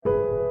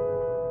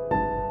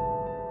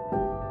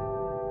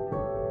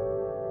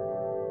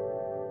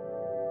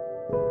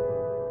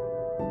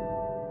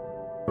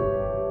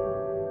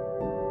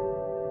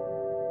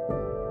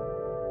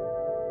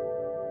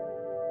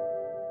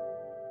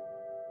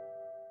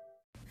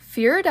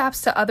Fear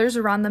adapts to others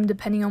around them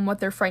depending on what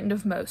they're frightened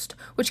of most,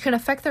 which can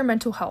affect their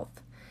mental health.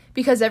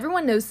 Because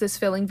everyone knows this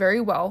feeling very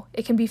well,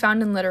 it can be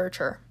found in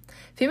literature.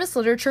 Famous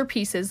literature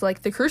pieces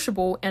like The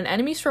Crucible and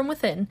Enemies from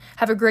Within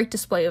have a great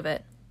display of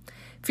it.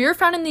 Fear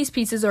found in these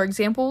pieces are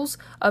examples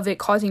of it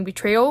causing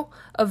betrayal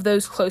of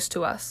those close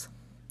to us.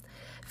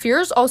 Fear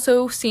is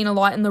also seen a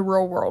lot in the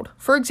real world.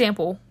 For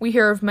example, we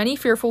hear of many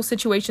fearful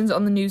situations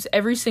on the news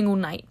every single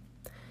night.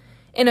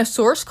 In a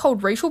source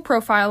called Racial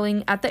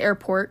Profiling at the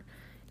Airport,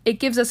 it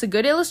gives us a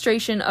good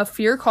illustration of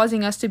fear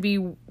causing us to be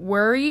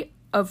wary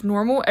of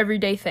normal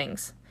everyday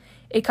things.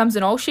 It comes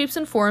in all shapes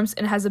and forms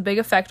and has a big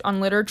effect on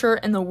literature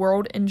and the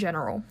world in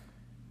general.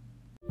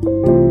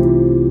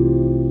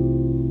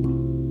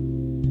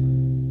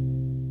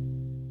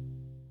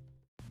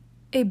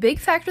 A big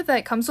factor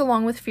that comes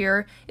along with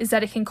fear is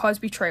that it can cause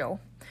betrayal.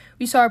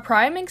 We saw a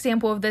prime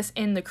example of this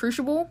in The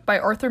Crucible by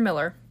Arthur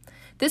Miller.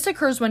 This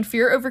occurs when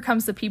fear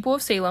overcomes the people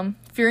of Salem,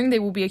 fearing they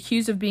will be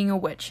accused of being a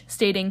witch,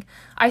 stating,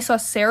 "I saw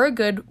Sarah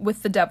Good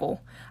with the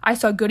devil. I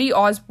saw Goody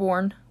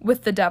Osborne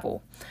with the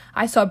devil.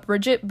 I saw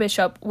Bridget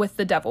Bishop with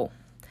the devil."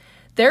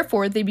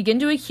 Therefore, they begin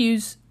to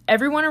accuse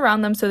everyone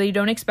around them so they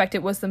don't expect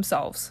it was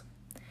themselves.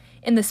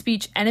 In the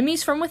speech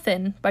Enemies from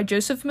Within by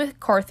Joseph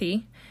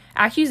McCarthy,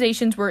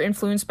 accusations were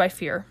influenced by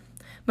fear.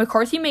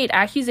 McCarthy made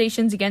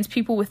accusations against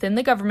people within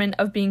the government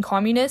of being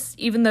communists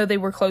even though they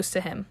were close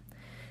to him,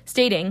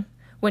 stating,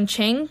 "When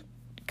Chiang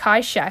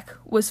Kai-shek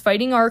was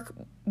fighting our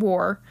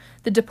war,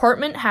 the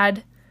department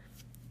had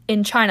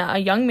in China a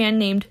young man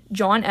named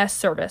John S.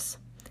 Service.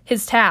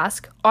 His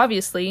task,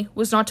 obviously,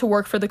 was not to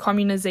work for the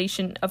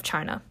communization of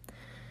China."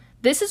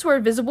 This is where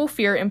visible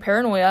fear and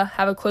paranoia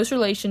have a close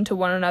relation to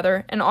one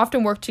another and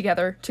often work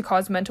together to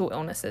cause mental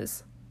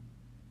illnesses.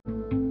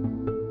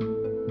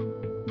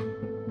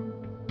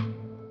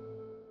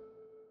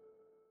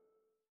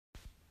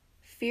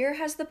 Fear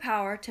has the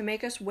power to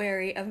make us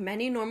wary of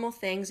many normal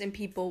things and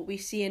people we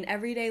see in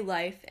everyday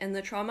life, and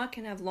the trauma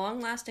can have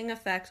long-lasting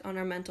effects on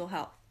our mental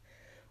health.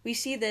 We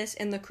see this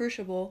in The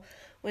Crucible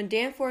when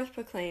Danforth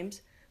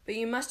proclaims, "But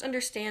you must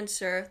understand,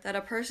 sir, that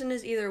a person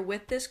is either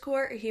with this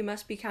court or he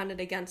must be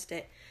counted against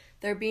it.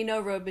 There be no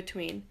road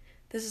between.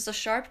 This is a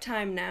sharp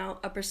time now,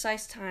 a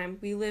precise time.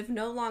 We live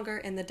no longer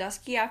in the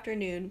dusky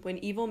afternoon when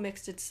evil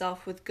mixed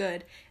itself with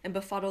good and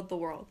befuddled the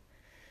world."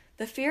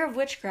 The fear of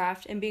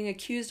witchcraft and being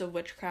accused of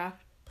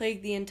witchcraft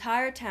plagued the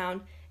entire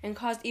town and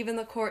caused even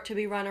the court to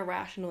be run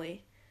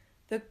irrationally.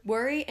 The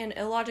worry and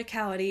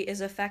illogicality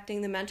is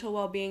affecting the mental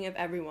well-being of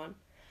everyone.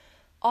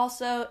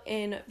 Also,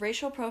 in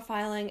Racial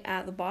Profiling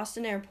at the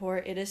Boston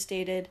Airport, it is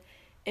stated,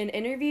 "In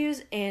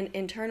interviews and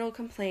internal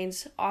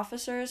complaints,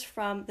 officers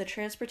from the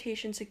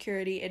Transportation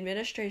Security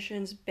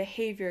Administration's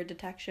Behavior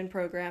Detection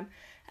Program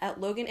at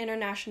Logan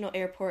International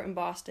Airport in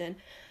Boston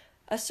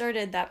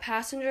asserted that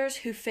passengers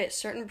who fit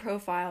certain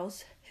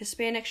profiles,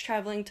 Hispanics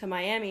traveling to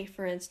Miami,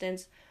 for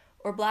instance,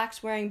 or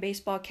blacks wearing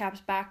baseball caps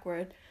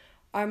backward,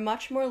 are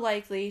much more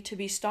likely to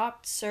be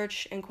stopped,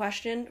 searched, and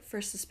questioned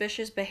for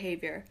suspicious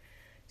behavior.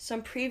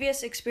 Some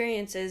previous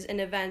experiences and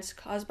events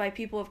caused by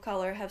people of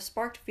color have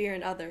sparked fear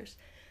in others.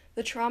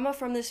 The trauma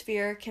from this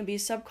fear can be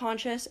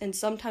subconscious and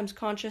sometimes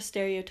conscious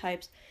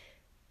stereotypes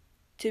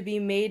to be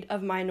made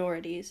of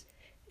minorities.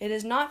 It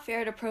is not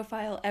fair to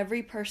profile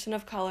every person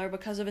of color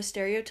because of a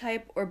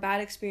stereotype or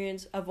bad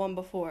experience of one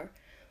before,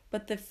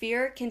 but the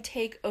fear can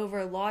take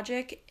over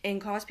logic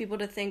and cause people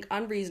to think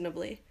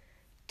unreasonably.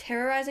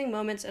 Terrorizing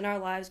moments in our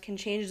lives can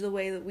change the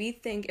way that we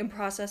think and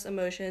process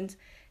emotions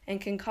and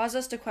can cause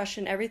us to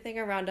question everything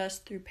around us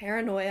through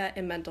paranoia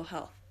and mental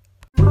health.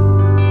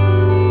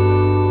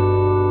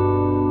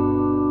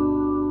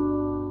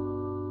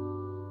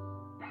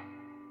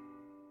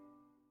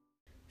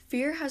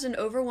 Fear has an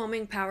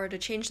overwhelming power to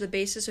change the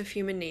basis of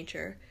human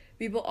nature.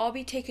 We will all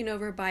be taken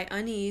over by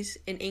unease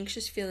and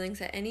anxious feelings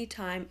at any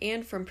time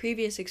and from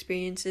previous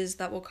experiences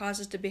that will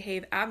cause us to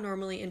behave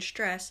abnormally in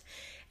stress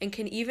and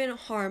can even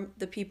harm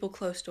the people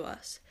close to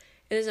us.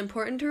 It is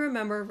important to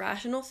remember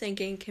rational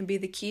thinking can be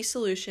the key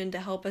solution to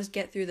help us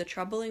get through the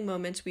troubling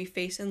moments we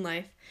face in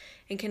life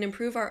and can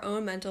improve our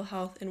own mental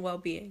health and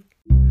well-being.